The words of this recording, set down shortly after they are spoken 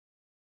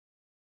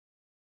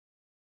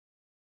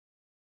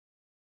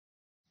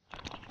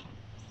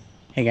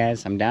Hey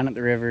guys, I'm down at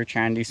the river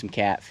trying to do some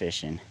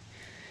catfishing.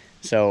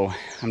 So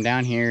I'm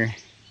down here.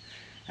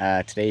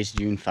 Today's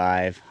June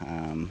 5.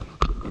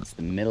 It's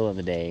the middle of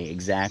the day,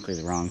 exactly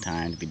the wrong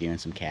time to be doing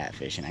some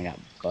catfishing. I got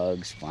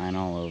bugs flying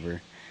all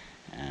over.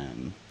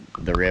 Um,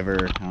 the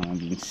river, I don't know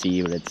if you can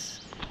see, but it's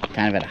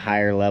kind of at a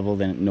higher level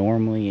than it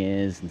normally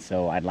is. And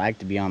so I'd like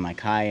to be on my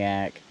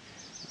kayak,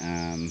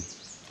 um,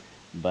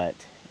 but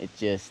it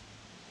just,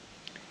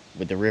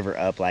 with the river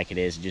up like it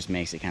is, it just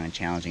makes it kind of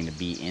challenging to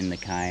be in the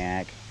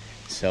kayak.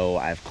 So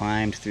I've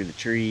climbed through the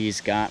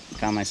trees,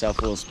 found myself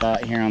a little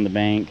spot here on the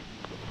bank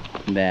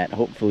that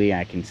hopefully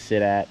I can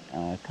sit at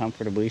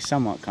comfortably,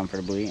 somewhat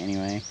comfortably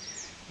anyway,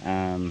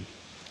 and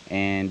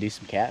do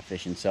some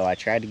catfishing. So I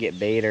tried to get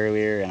bait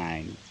earlier, and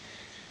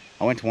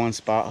I went to one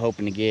spot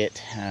hoping to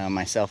get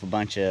myself a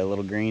bunch of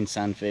little green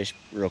sunfish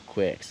real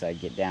quick so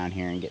I'd get down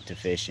here and get to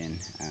fishing,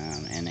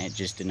 and it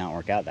just did not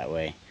work out that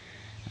way.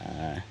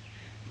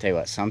 Tell you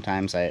what,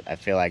 sometimes I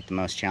feel like the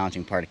most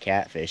challenging part of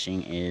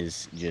catfishing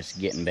is just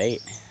getting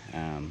bait.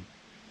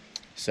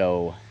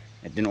 So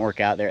it didn't work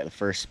out there at the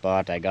first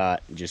spot. I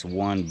got just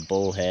one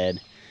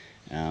bullhead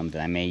that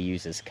I may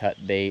use as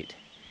cut bait.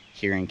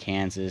 Here in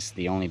Kansas,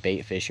 the only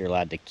bait fish you're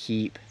allowed to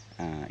keep,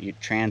 you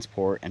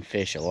transport and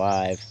fish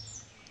alive,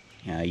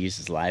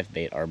 uses live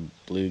bait are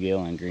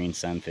bluegill and green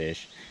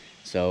sunfish.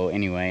 So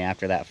anyway,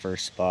 after that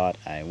first spot,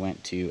 I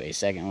went to a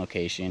second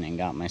location and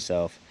got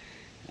myself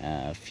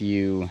a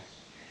few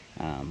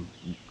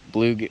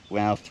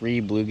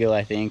three bluegill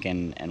I think,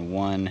 and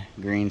one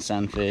green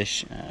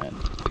sunfish.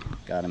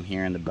 Got them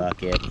here in the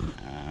bucket.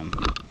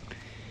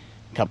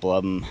 A couple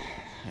of them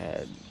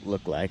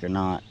look like are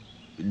not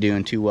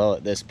doing too well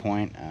at this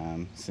point,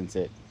 since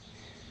it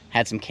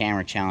had some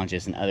camera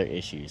challenges and other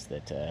issues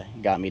that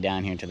got me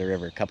down here to the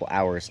river a couple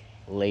hours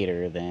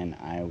later than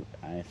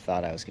I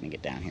thought I was going to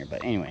get down here.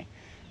 But anyway,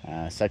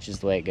 such is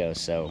the way it goes.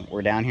 So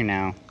we're down here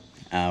now.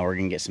 We're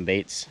going to get some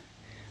baits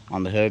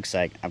on the hooks.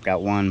 I've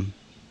got one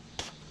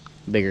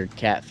bigger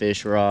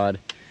catfish rod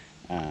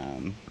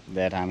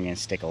that I'm going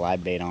to stick a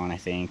live bait on, I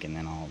think, and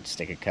then I'll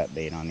stick a cut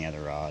bait on the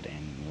other rod,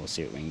 and we'll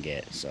see what we can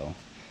get. So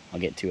I'll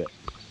get to it.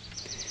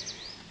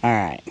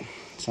 Alright,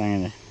 so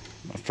my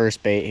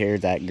first bait here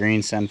is that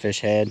green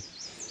sunfish head.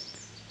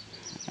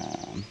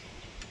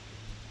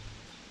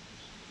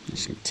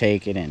 Just going to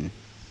take it and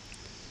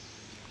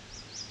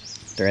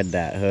thread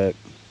that hook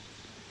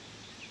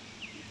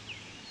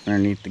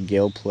underneath the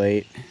gill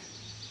plate.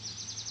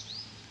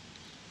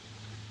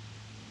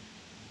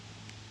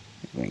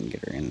 If we can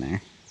get her in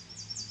there.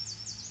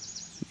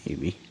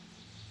 Maybe.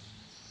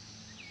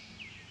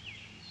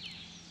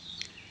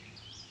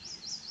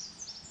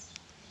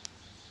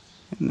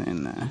 And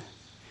then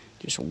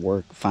just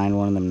find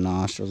one of them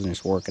nostrils and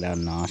just work it out a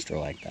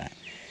nostril like that.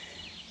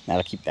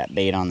 That'll keep that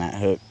bait on that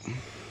hook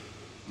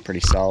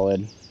pretty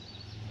solid.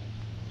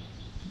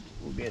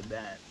 We'll get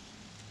that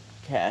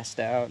cast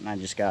out, and I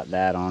just got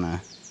that on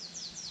a,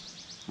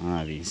 I don't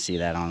know if you can see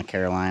that, on a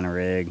Carolina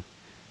rig,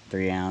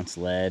 3-ounce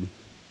lead.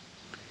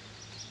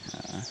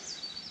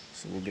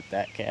 So we'll get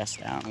that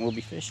cast out and we'll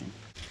be fishing.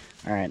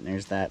 Alright,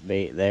 there's that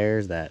bait.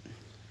 There's that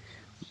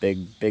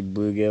big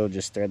bluegill.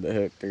 Just thread the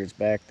hook through its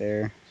back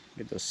there.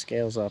 Get those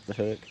scales off the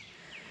hook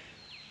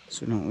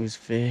so we don't lose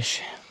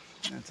fish.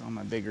 That's on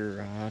my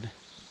bigger rod.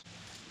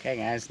 Okay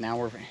guys, now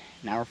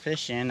we're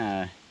fishing.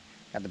 Got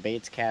the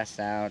baits cast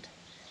out.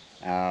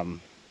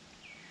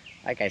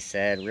 Like I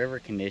said, river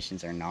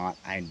conditions are not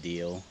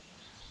ideal.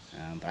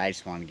 But I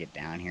just wanted to get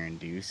down here and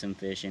do some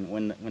fishing.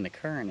 When the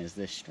current is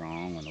this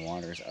strong, when the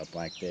water is up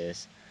like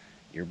this,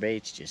 your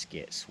baits just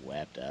get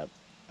swept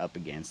up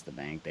against the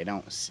bank. They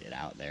don't sit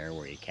out there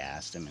where you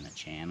cast them in the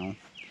channel.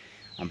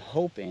 I'm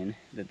hoping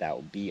that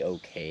will be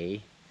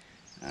okay.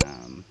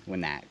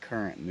 When that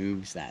current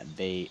moves that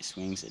bait,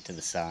 swings it to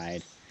the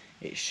side,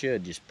 it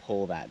should just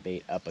pull that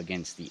bait up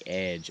against the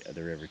edge of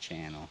the river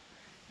channel.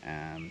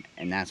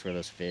 And that's where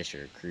those fish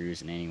are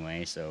cruising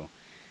anyway. So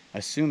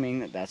assuming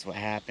that that's what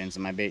happens,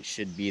 my bait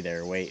should be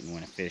there waiting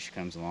when a fish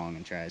comes along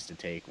and tries to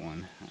take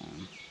one.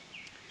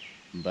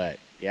 But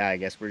yeah, I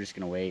guess we're just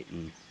gonna wait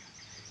and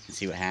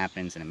see what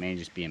happens, and it may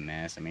just be a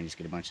mess. I may just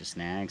get a bunch of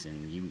snags,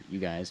 and you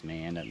guys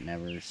may end up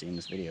never seeing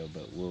this video,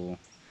 but we'll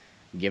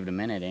give it a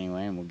minute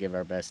anyway, and we'll give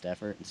our best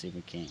effort and see if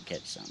we can't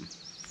catch something.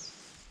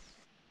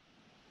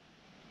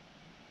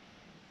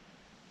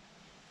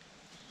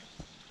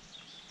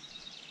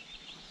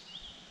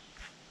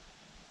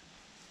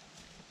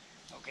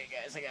 Okay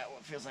guys, I got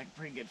what feels like a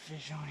pretty good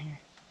fish on here,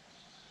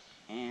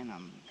 and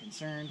I'm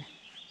concerned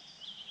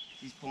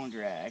he's pulling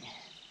drag.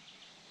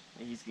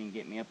 He's gonna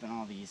get me up in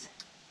all these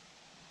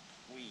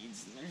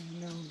weeds, and there's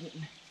no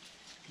getting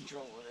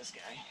control of this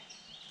guy.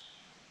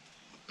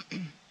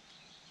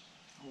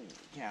 Holy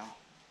cow.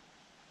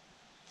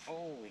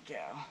 Holy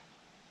cow.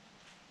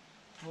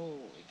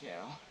 Holy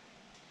cow.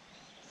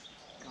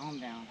 Calm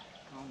down.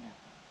 Calm down.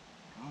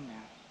 Calm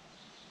down.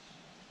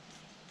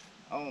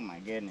 Oh my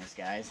goodness,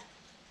 guys.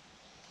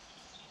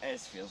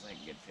 This feels like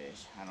a good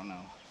fish. I don't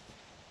know.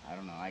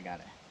 I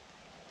gotta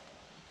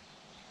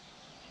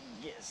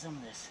get some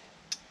of this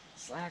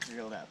Slack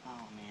reeled up.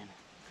 Oh man,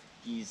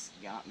 he's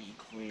got me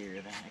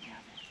clear. That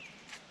guy.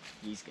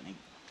 He's gonna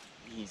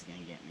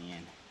get me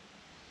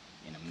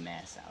in a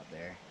mess out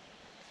there,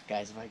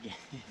 guys.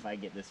 If I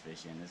get this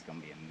fish in, this is gonna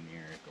be a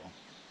miracle,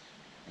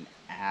 an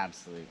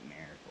absolute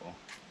miracle.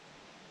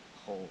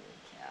 Holy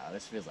cow!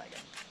 This feels like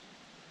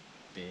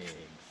a big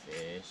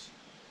fish.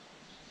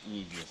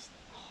 He's just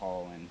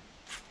hauling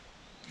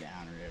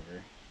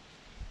downriver.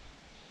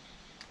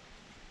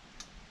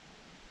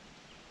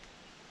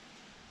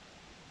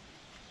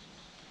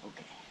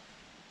 Okay,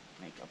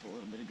 make up a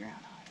little bit of ground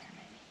on there,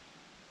 maybe.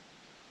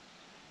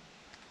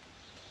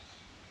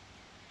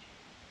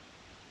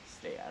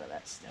 Stay out of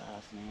that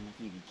stuff, man. I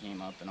think he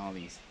came up in all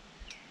these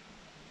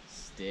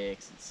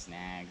sticks and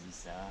snags and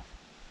stuff.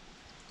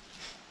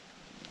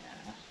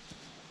 Yeah.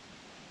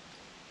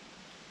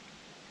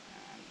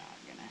 I'm not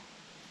gonna.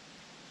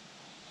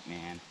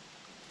 Man.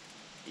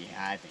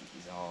 Yeah, I think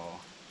he's all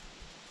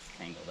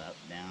tangled up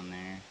down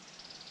there.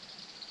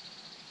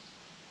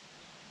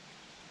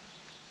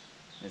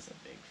 This is a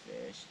big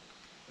fish.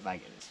 If I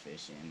get this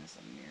fish in, this is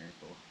a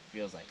miracle.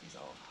 Feels like he's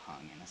all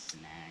hung in a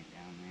snag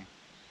down there.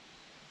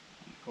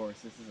 And of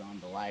course, this is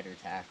on the lighter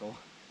tackle.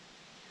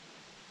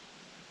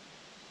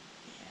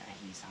 Yeah,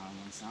 he's hung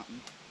on something.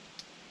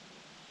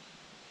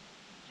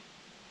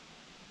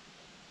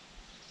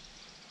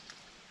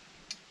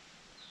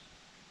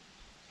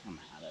 Come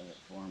out of it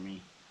for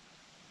me.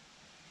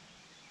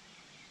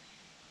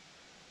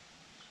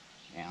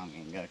 Yeah, I'm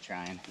gonna go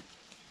try and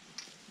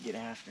get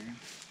after him.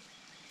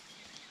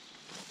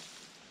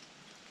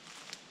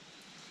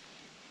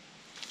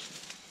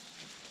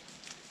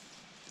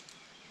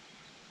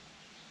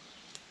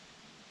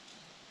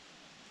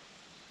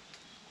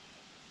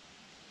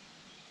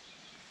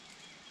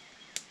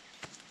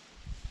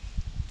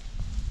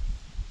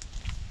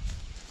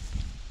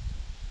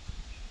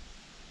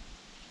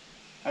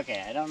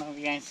 Okay, I don't know if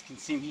you guys can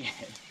see me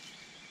yet.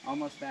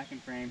 Almost back in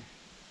frame.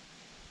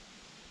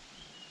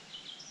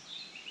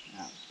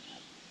 Oh,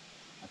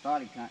 I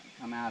thought he'd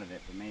come out of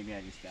it, but maybe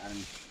I just got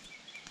him,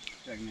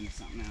 drug him into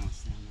something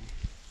else down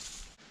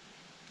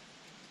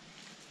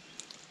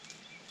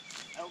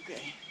there.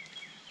 Okay.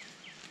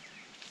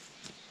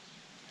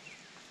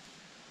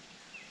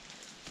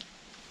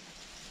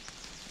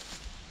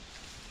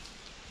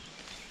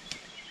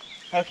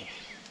 Okay.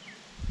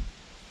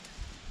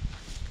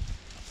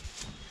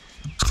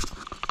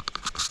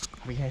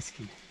 Oh, you guys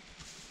can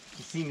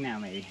see me now,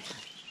 maybe.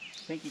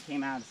 I think he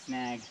came out of the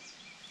snag.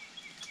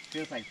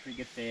 Feels like a pretty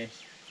good fish.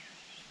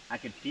 I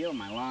could feel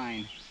my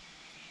line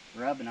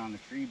rubbing on the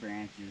tree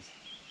branches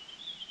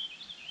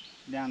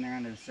down there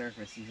under the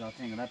surface. He's all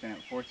tangled up in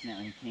it.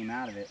 Fortunately, he came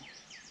out of it.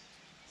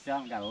 Still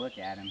haven't got a look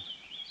at him.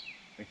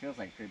 But he feels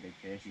like a pretty big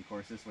fish. And of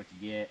course, this is what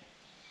you get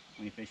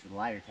when you fish with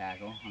lighter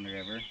tackle on the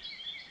river.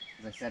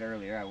 As I said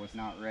earlier, I was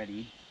not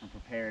ready or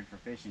prepared for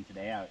fishing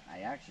today. I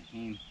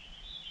actually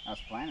I was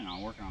planning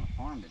on working on the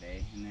farm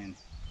today, and then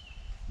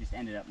just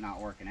ended up not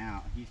working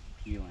out. He's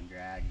peeling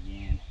drag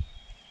again.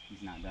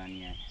 He's not done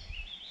yet.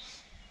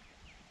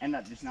 Ended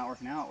up just not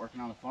working out, working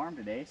on the farm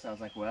today, so I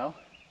was like, well,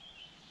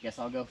 guess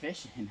I'll go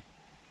fishing.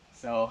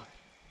 So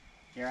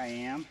here I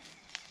am,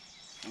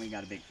 and we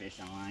got a big fish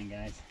on line,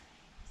 guys.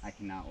 I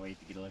cannot wait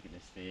to get a look at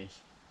this fish.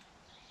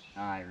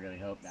 I really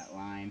hope that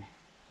line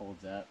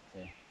holds up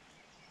to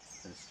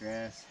the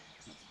stress.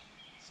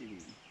 Let's see if we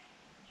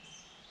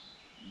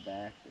can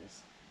back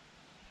this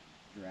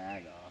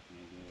drag off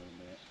maybe a little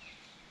bit.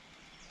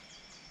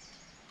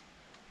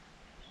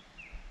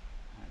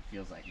 It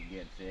feels like a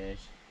good fish.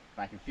 If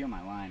I can feel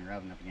my line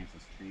rubbing up against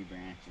those tree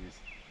branches.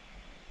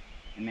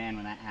 And man,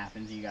 when that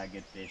happens, you got a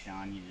good fish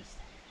on,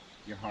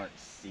 your heart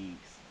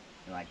sinks.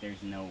 You're like,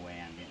 there's no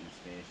way I'm getting this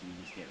fish, and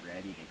you just get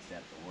ready to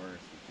accept the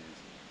worst, which is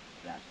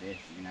that fish.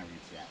 You're never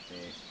gonna see that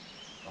fish.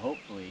 But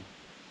hopefully,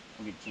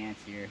 we'll get a chance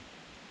here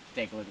to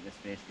take a look at this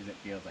fish because it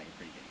feels like a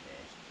pretty good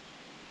fish.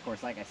 Of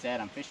course, like I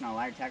said, I'm fishing on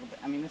lighter tackle, but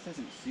I mean, this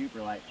isn't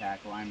super light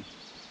tackle. I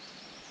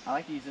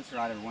like to use this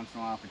rod every once in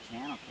a while for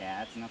channel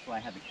cats, and that's why I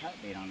had the cut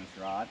bait on this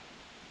rod.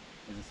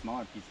 It was a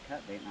smaller piece of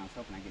cut bait, and I was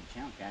hoping I'd get a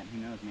channel cat. Who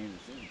knows, maybe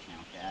this is a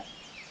channel cat.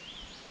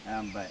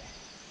 But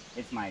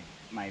it's my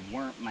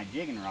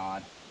jigging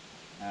rod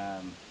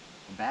for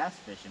bass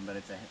fishing, but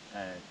it's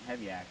a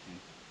heavy action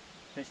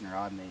fishing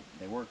rod, and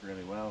they work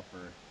really well for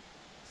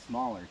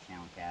smaller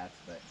channel cats.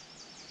 But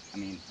I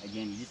mean,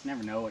 again, you just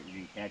never know what you're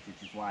gonna catch,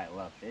 which is why I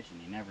love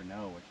fishing. You never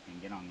know what you can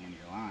get on the end of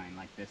your line.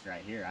 Like this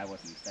right here, I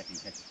wasn't expecting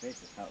to catch a fish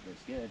that felt this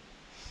good.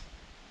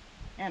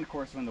 And of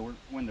course, when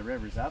the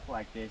river's up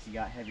like this, you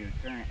got heavier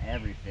current.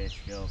 Every fish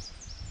feels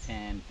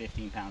 10,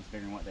 15 pounds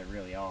bigger than what they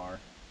really are.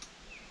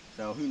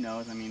 So who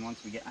knows? I mean, I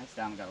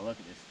still haven't got a look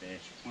at this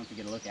fish. Once we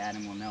get a look at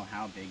him, we'll know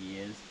how big he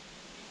is.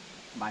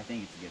 But I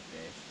think it's a good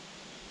fish.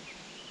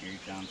 Here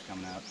he comes,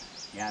 coming up.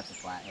 Yeah, it's a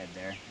flathead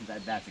there.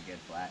 That's a good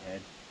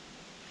flathead.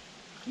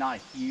 Not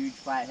a huge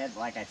flathead, but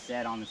like I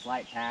said, on this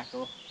light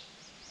tackle,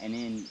 and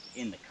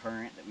in the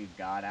current that we've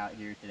got out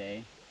here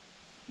today,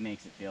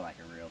 makes it feel like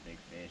a real big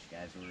fish,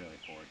 guys. We're really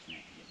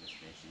fortunate to get this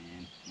fish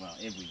in. Well,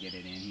 if we get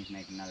it in, he's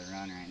making another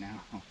run right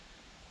now.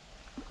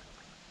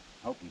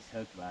 I hope he's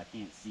hooked, but I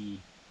can't see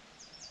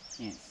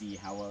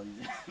how well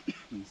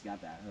he's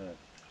got that hook.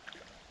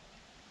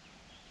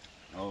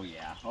 Oh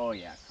yeah,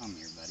 come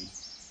here, buddy.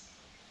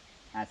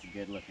 That's a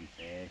good looking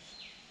fish.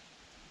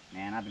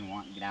 Man, I've been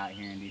wanting to get out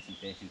here and do some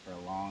fishing for a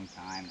long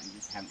time. I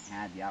just haven't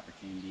had the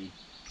opportunity.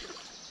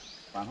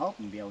 But I'm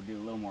hoping to be able to do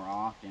a little more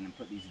often and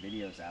put these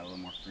videos out a little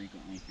more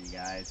frequently for you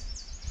guys.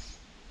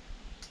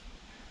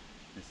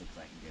 This looks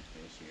like a good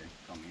fish here.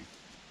 Come here.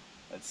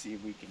 Let's see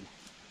if we can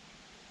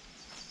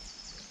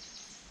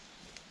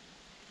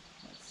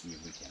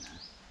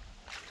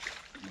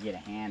get a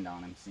hand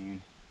on him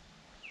soon.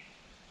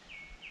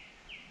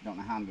 Don't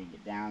know how I'm gonna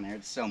get down there.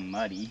 It's so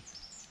muddy.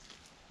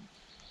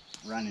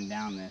 Running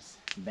down this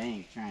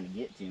bank trying to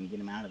get to him, get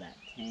him out of that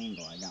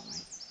tangle. I got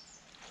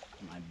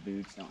my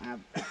boots. Don't have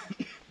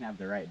have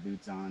the right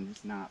boots on.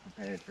 Just not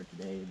prepared for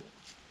today.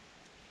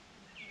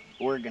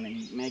 But we're gonna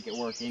make it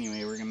work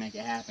anyway. We're gonna make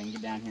it happen.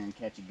 Get down here and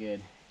catch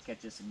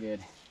us a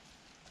good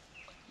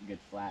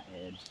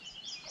flathead.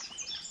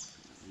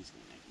 He's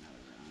gonna make another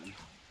run.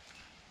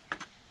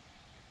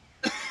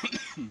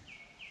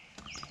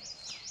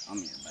 Come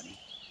here, buddy.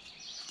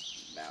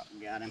 About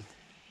got him.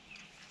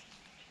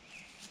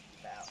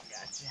 About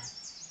gotcha.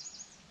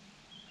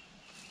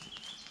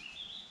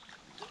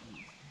 Come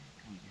here.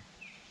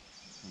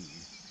 Come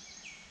here.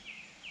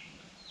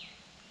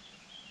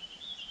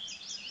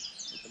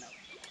 Open up.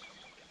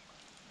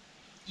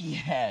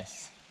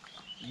 Yes.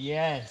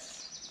 Yes.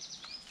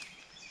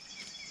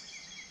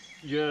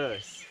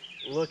 Yes.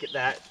 Look at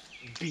that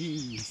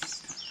beast.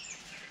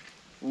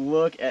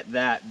 Look at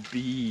that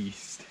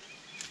beast.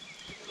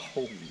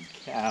 Holy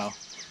cow.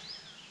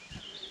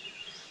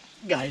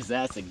 Guys,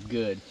 that's a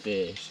good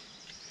fish.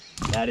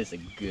 That is a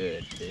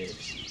good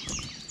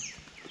fish.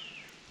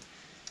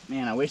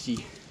 Man, I wish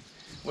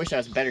I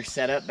was better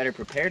set up, better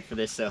prepared for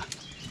this, so I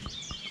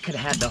could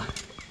have had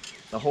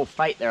the whole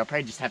fight there. I'll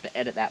probably just have to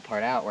edit that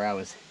part out where I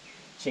was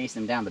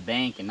chasing him down the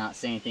bank and not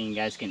say anything. You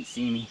guys couldn't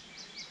see me.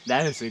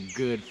 That is a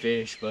good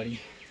fish, buddy.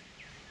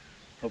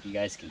 Hope you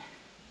guys can.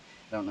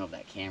 I don't know if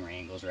that camera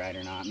angle's right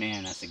or not.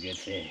 Man, that's a good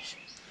fish.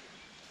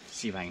 Let's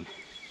see if I can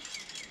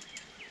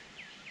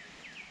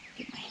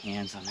get my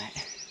hands on that.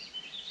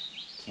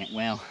 Can't,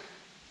 well.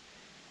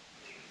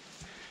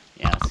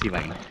 Yeah, let's see if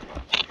I can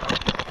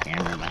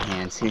camera in my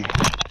hands here.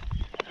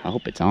 I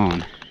hope it's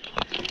on.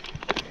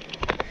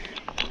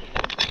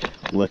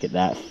 Look at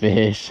that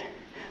fish.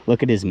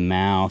 Look at his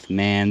mouth,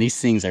 man. These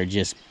things are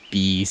just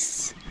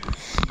beasts.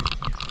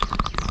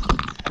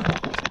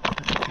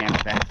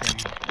 Camera back there.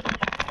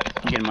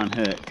 Get him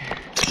unhooked.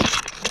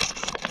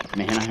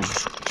 Man,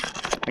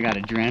 I got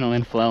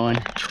adrenaline flowing.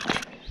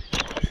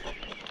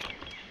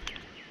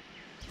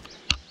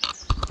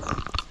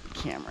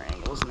 Camera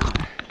angle's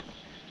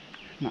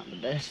not the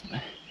best,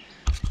 but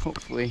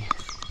hopefully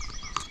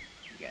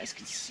you guys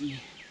can see.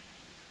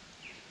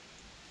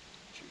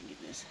 Try and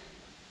get this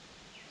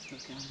hook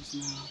out of his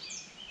mouth.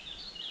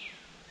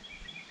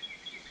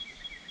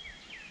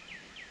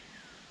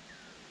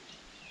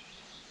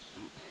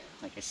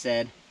 Like I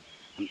said,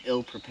 I'm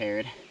ill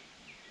prepared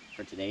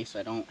for today, so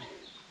I don't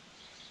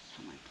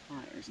have my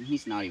pliers, and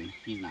he's not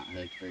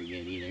hooked very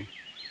good either.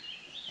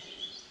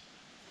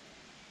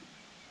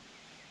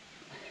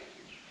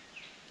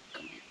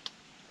 Come here.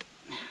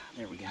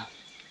 There we go.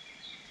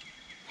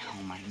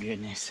 Oh my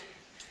goodness,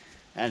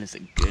 that is a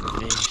good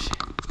fish.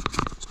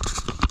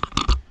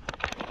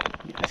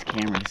 Get this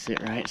camera to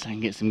sit right so I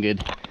can get some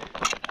good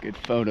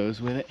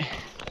photos with it.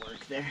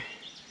 Work there.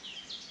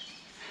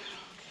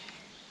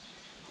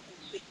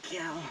 Holy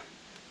cow,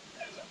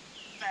 that's a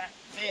fat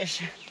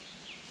fish.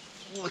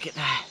 Look at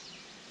that.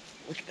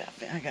 Look at that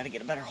fish. I gotta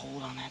get a better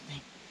hold on that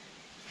thing.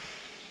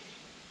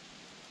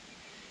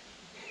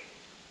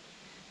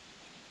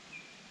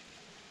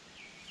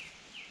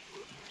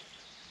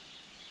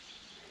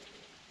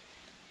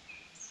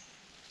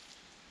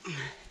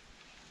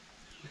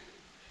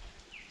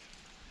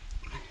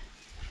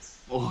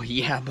 Oh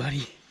yeah,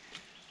 buddy.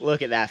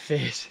 Look at that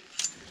fish.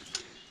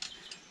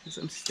 As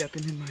I'm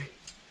stepping in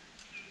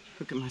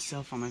hooking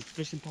myself on my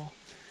fishing pole.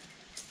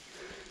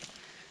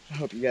 I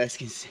hope you guys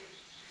can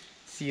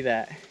see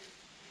that.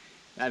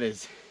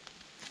 That's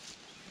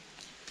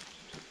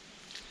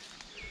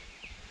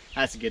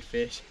a good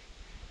fish.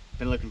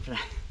 Been looking for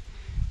that,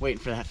 waiting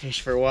for that fish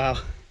for a while.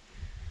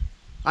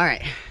 All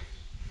right,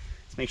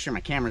 let's make sure my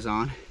camera's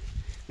on.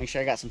 Make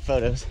sure I got some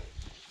photos.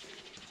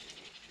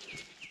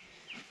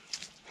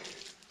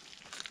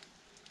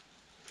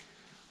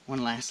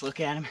 One last look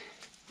at him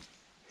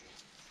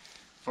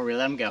before we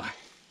let him go.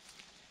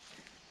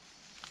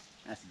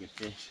 That's a good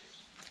fish.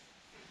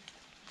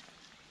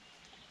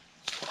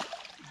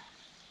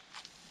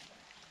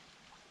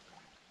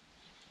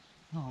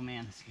 Oh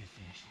man, that's a good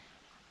fish.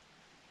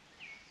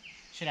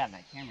 Should have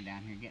that camera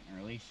down here getting a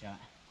release shot.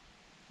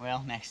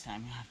 Well, next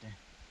time you'll have to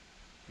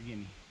forgive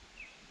me.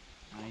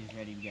 Oh, he's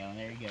ready to go.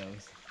 There he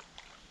goes.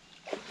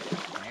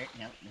 There,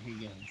 yep, there he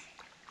goes.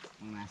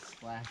 One last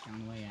splash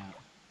on the way out.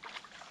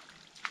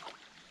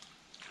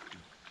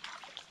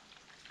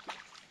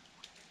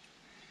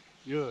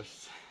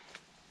 Yes.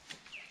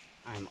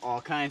 I'm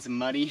all kinds of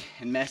muddy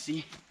and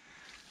messy,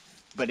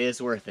 but it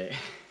is worth it.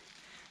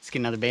 Let's get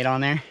another bait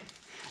on there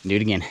and do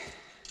it again.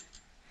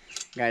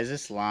 Guys,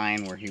 this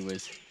line where he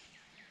was,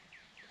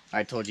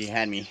 I told you he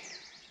had me.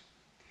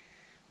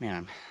 Man,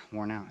 I'm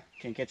worn out.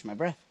 Can't catch my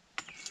breath.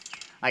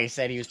 Like I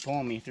said, he was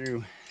pulling me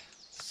through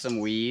some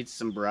weeds,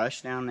 some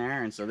brush down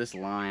there, and so this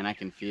line I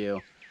can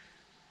feel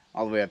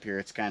all the way up here.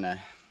 It's kind of,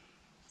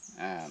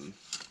 and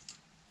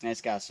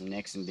it's got some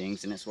nicks and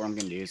dings in it. So what I'm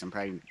gonna do is I'm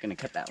probably gonna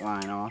cut that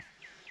line off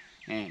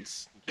and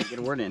can't get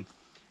a word in.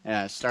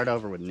 Start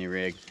over with a new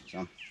rig.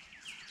 So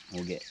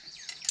we'll get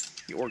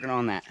working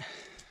on that.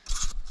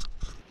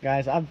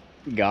 Guys, I've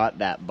got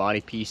that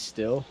body piece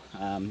still.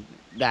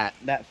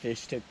 That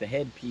fish took the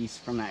head piece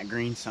from that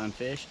green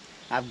sunfish.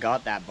 I've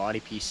got that body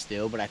piece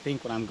still, but I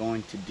think what I'm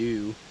going to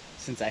do,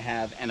 since I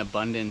have an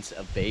abundance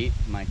of bait,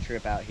 my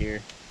trip out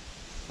here,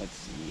 let's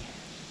see,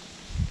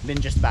 been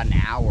just about an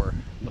hour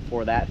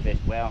before that fish,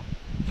 well,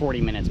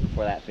 40 minutes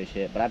before that fish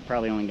hit, but I've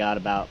probably only got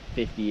about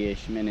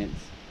 50-ish minutes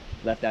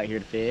left out here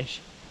to fish.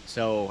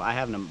 So I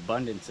have an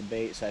abundance of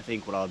bait, so I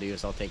think what I'll do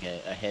is I'll take a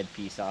head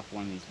piece off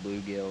one of these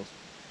bluegills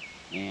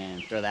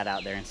and throw that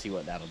out there and see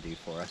what that'll do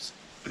for us.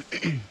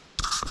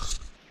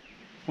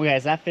 Well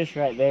guys, that fish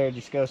right there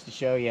just goes to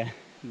show you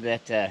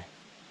that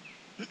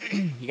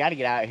you got to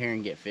get out here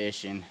and get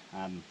fishing.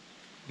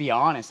 Be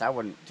honest, I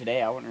wasn't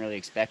really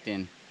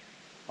expecting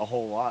a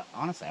whole lot.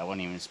 Honestly, I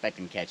wasn't even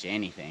expecting to catch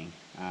anything.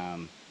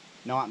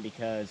 Not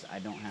because I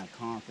don't have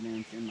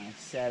confidence in my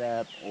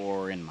setup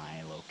or in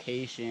my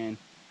location,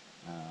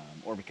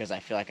 or because I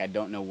feel like I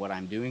don't know what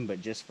I'm doing, but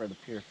just for the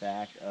pure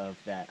fact of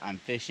that I'm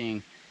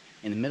fishing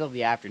in the middle of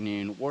the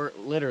afternoon,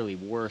 literally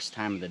worst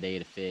time of the day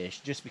to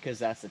fish, just because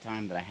that's the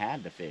time that I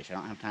had to fish. I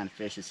don't have time to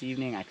fish this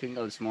evening. I couldn't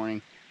go this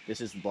morning.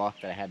 This is the block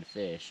that I had to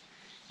fish,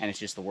 and it's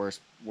just the worst.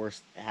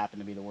 It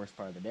happened to be the worst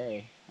part of the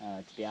day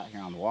to be out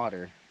here on the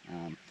water.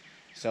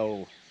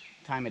 So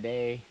time of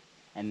day,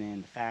 and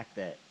then the fact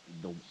that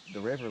the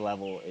river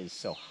level is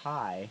so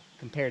high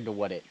compared to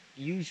what it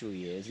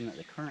usually is, and that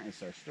the current is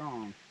so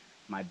strong,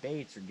 my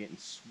baits are getting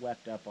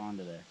swept up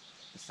onto the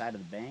side of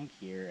the bank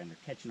here, and they're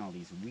catching all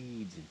these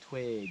weeds and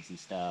twigs and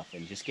stuff,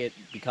 and just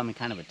becoming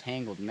kind of a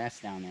tangled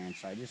mess down there. And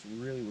so I just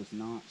really was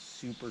not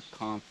super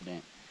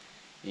confident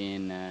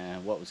in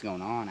what was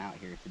going on out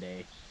here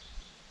today.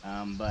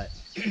 But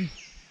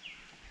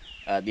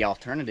the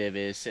alternative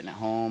is sitting at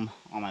home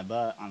on my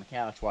butt on the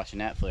couch watching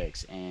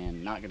Netflix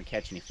and not going to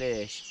catch any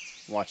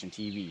fish watching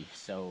TV.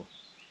 So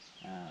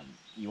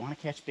you want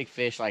to catch big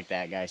fish like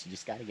that, guys, you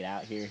just got to get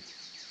out here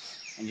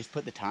and just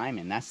put the time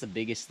in. That's the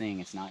biggest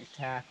thing. It's not your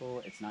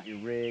tackle, it's not your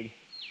rig,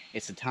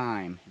 it's the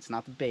time. It's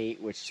not the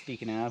bait, which,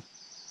 speaking of,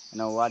 I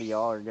know a lot of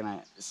y'all are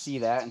gonna see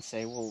that and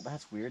say, well,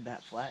 that's weird,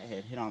 that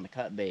flathead hit on the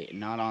cut bait and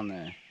not on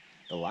the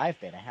live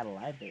bait. I had a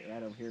live bait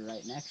right over here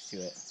right next to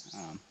it,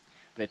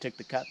 but it took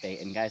the cut bait.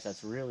 And guys,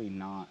 that's really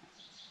not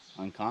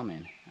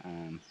uncommon.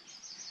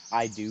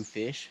 I do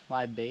fish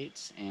live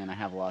baits, and I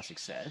have a lot of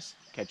success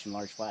catching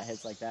large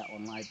flatheads like that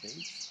on live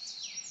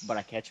baits, but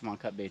I catch them on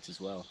cut baits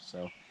as well.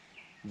 So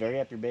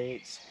vary up your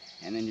baits,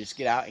 and then just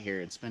get out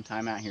here and spend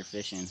time out here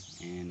fishing,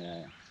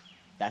 and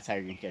that's how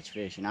you're gonna catch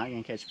fish. You're not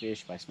gonna catch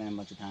fish by spending a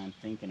bunch of time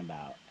thinking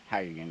about how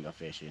you're gonna go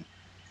fishing.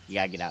 You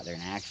gotta get out there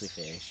and actually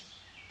fish,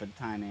 put the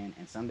time in.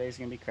 And some days are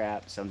gonna be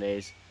crap, some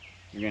days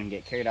you're gonna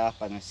get carried off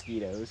by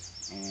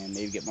mosquitoes and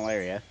maybe get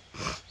malaria.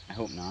 I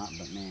hope not,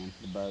 but man,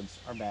 the bugs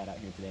are bad out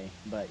here today.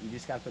 But you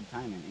just gotta put the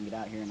time in and get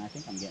out here, and I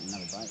think I'm getting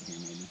another bite here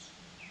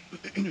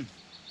maybe.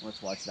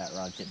 Let's watch that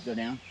rod tip go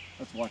down.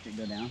 Let's watch it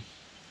go down.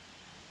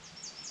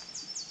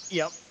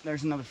 Yep,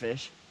 there's another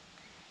fish.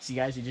 See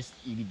guys, you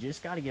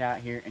just got to get out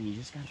here and you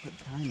just got to put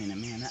the time in.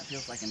 And man, that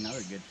feels like another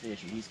good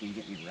fish, and he's going to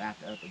get me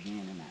wrapped up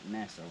again in that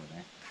mess over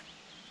there.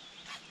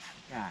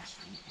 Gosh.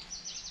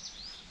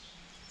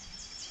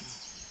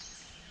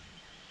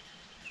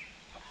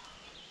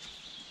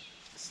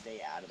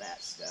 Stay out of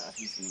that stuff.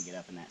 He's going to get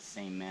up in that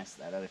same mess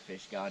that other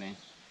fish got in.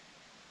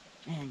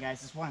 Man,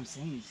 guys, that's what I'm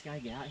saying. You just got to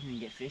get out here and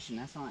get fishing.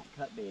 That's on that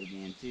cut bait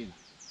again, too.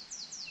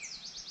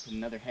 Put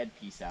another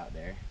headpiece out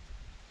there,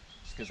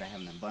 just because I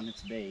have an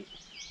abundance of bait.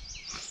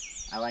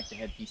 I like the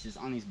headpieces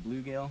on these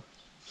bluegill,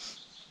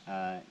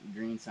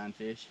 green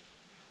sunfish.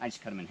 I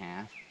just cut them in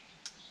half.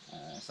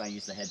 So I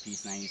use the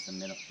headpiece and I use the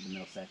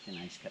middle section.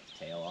 I just cut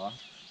the tail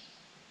off.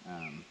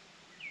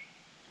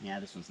 Yeah,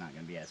 this one's not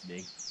going to be as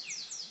big,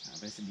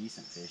 but it's a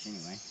decent fish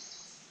anyway.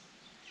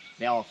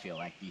 They all feel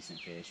like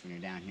decent fish. When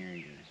you're down here,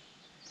 you're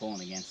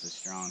pulling against the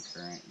strong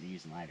current, you're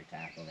using lighter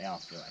tackle. They all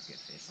feel like good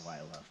fish. That's why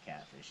I love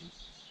catfishing.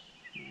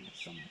 Man,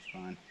 it's so much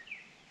fun.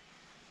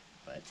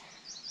 But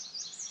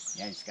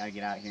yeah, just gotta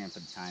get out here and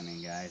put the time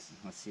in, guys.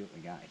 Let's see what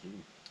we got here.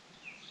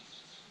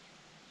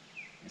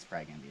 It's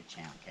probably gonna be a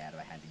channel cat if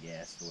I had to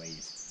guess. The way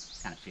he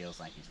kind of feels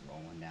like he's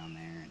rolling down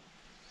there and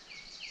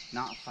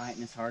not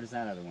fighting as hard as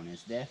that other one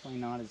is. Definitely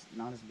not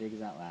as big as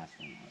that last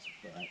one was.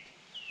 But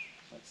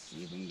let's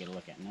see if we can get a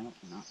look at him. Nope,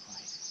 not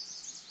quite.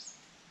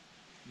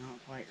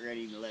 Not quite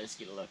ready to let us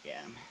get a look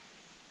at him.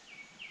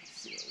 Let's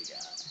see what we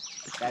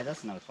got. Guys,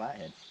 that's another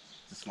flathead.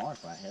 It's a smaller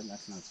flathead.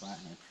 That's another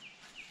flathead.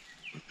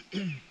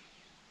 on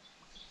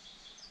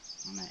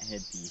that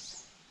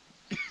headpiece.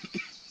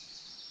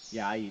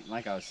 Yeah,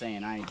 like I was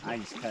saying, I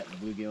just cut the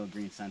bluegill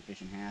green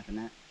sunfish in half,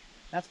 and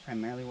that's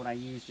primarily what I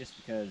use, just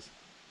because,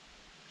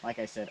 like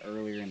I said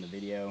earlier in the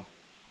video,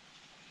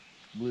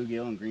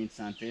 bluegill and green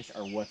sunfish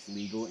are what's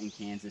legal in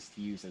Kansas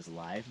to use as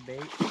live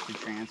bait, to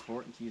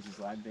transport and to use as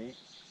live bait.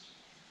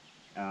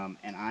 And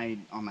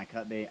on my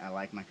cut bait, I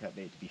like my cut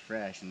bait to be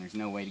fresh, and there's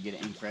no way to get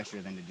it any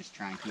fresher than to just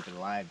try and keep it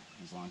alive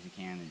as long as you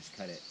can and just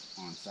cut it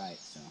on site.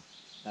 So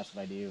that's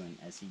what I do, and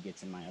as he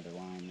gets in my other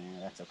line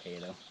there, that's okay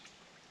though.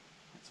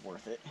 It's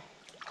worth it.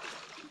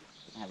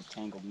 I have a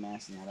tangled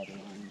mess in that other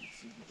line. Let's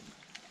see if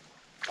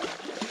we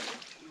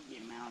can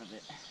get him out of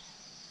it.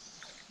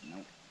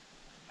 Nope.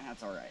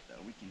 That's alright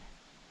though.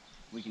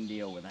 We can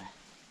deal with a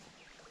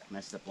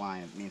messed up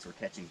line. It means we're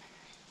catching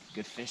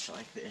good fish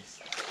like this.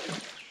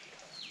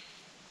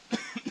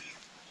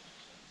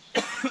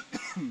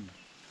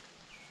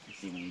 Let's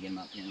see when we get them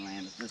up here and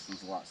land. This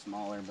one's a lot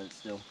smaller, but it's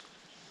still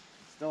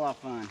a lot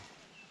of fun.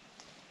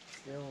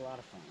 Still a lot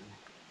of fun.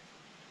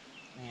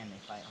 Man, they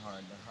fight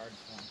hard. They're hard to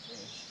find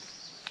fish.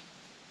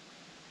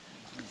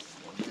 He's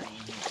still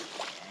green. Yeah,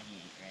 he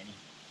ain't ready.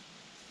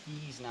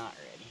 He's not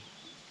ready.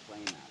 Play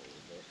him out a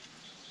little bit.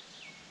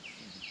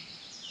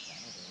 That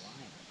other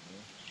line up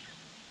here.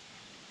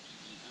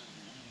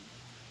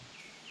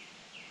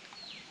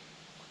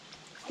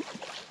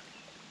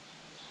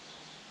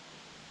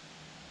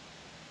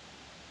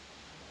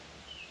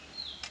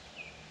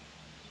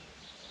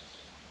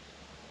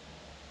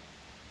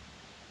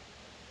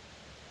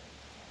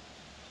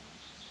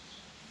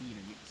 Feet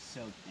are getting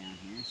soaked down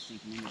here,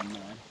 sinking into the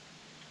mud.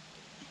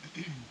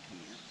 Come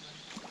here.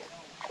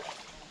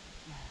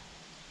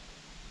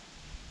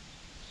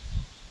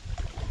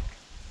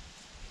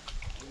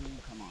 Ooh,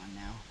 come on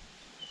now.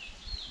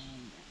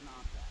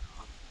 Knock that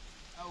off.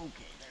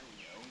 Okay, there we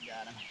go. We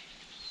got him.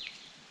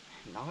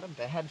 Not a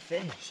bad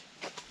fish.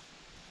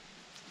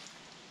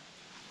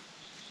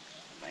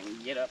 If I can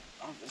get up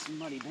off this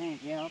muddy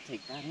bank, yeah, I'll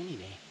take that any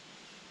day.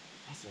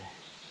 That's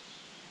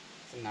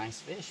a nice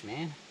fish,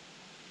 man.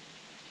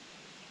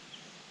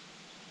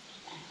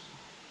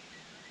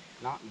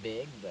 Not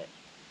big, but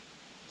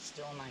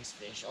still a nice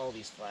fish. All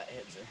these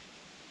flatheads are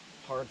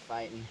hard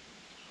fighting,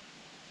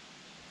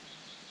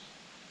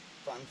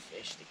 fun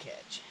fish to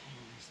catch.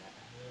 There's that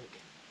hook.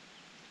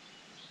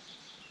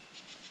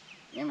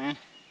 Yeah, man.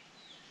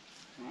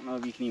 I don't know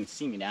if you can even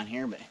see me down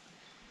here, but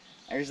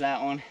there's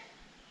that one.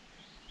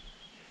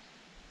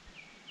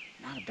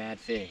 Not a bad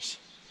fish.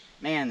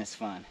 Man, that's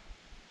fun.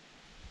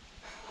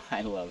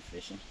 I love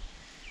fishing.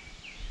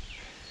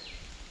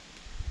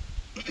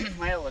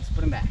 Well, let's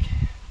put him back.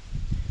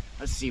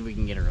 Let's see if we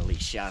can get a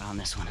release shot on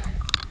this one.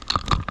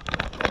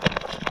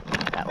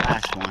 That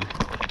last one,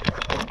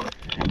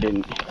 I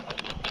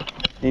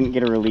didn't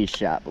get a release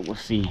shot, but we'll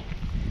see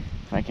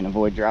if I can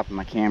avoid dropping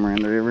my camera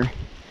in the river.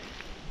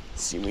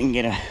 Let's see if we can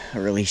get a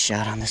release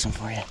shot on this one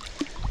for you.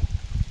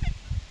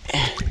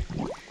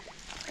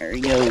 There he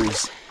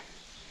goes.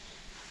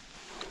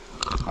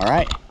 All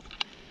right,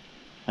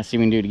 let's see if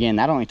we can do it again.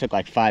 That only took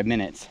like 5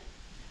 minutes.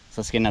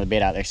 So let's get another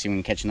bait out there, see if we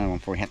can catch another one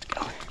before we have to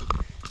go.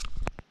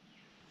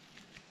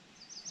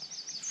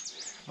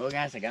 Well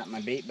guys, I got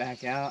my bait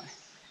back out.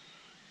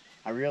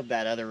 I reeled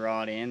that other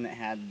rod in that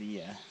had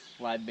the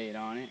live bait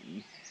on it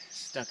and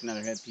stuck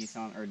another headpiece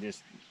on, or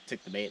just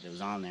took the bait that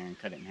was on there and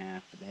cut it in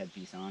half, put the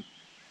headpiece on.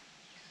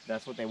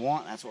 That's what they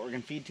want, that's what we're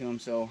gonna feed to them.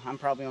 So I'm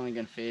probably only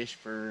gonna fish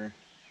for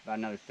about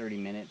another 30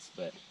 minutes,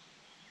 but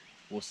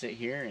we'll sit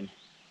here and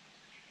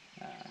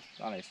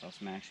thought I saw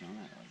some action on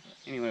that one. But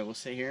anyway, we'll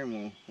sit here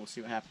and we'll see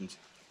what happens.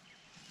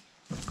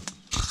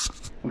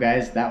 Well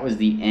guys, that was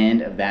the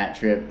end of that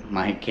trip.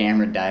 My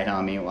camera died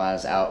on me while I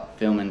was out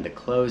filming the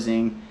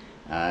closing,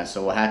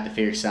 so we'll have to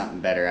figure something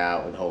better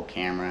out with the whole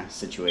camera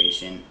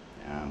situation.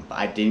 But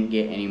I didn't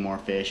get any more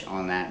fish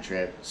on that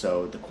trip,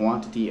 so the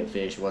quantity of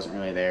fish wasn't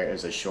really there. It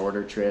was a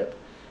shorter trip.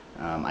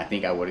 I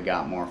think I would have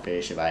got more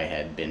fish if I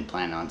had been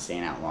planning on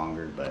staying out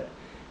longer, but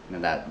you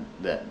know,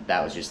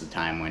 that was just the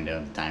time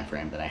window, the time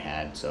frame that I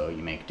had, so you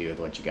make do with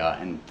what you got.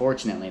 And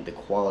fortunately, the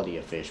quality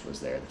of fish was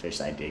there. The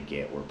fish I did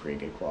get were pretty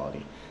good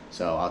quality,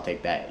 so I'll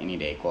take that any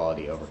day,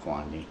 quality over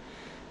quantity.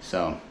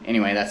 So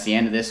anyway, that's the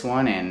end of this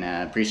one, and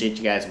appreciate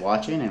you guys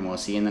watching, and we'll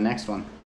see you in the next one.